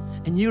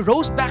 And you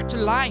rose back to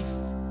life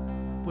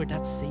for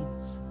that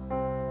sins.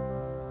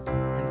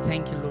 And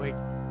thank you, Lord.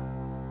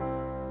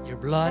 Your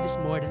blood is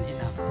more than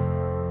enough.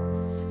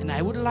 And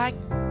I would like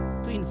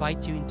to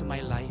invite you into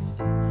my life.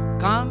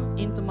 Come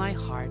into my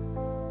heart.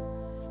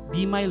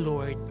 Be my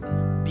Lord.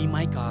 Be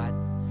my God.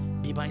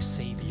 Be my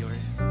Savior.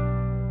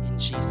 In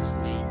Jesus'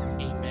 name,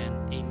 amen.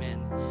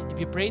 Amen. If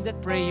you prayed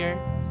that prayer,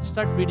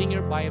 start reading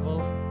your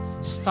Bible.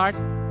 Start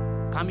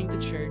coming to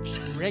church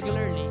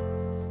regularly.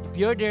 If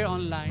you're there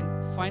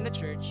online, find a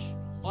church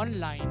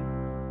online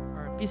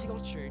or a physical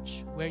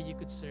church where you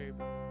could serve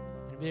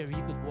and where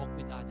you could walk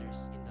with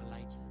others in the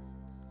light.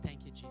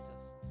 Thank you,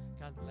 Jesus.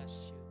 God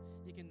bless you.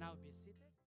 You can now be seated.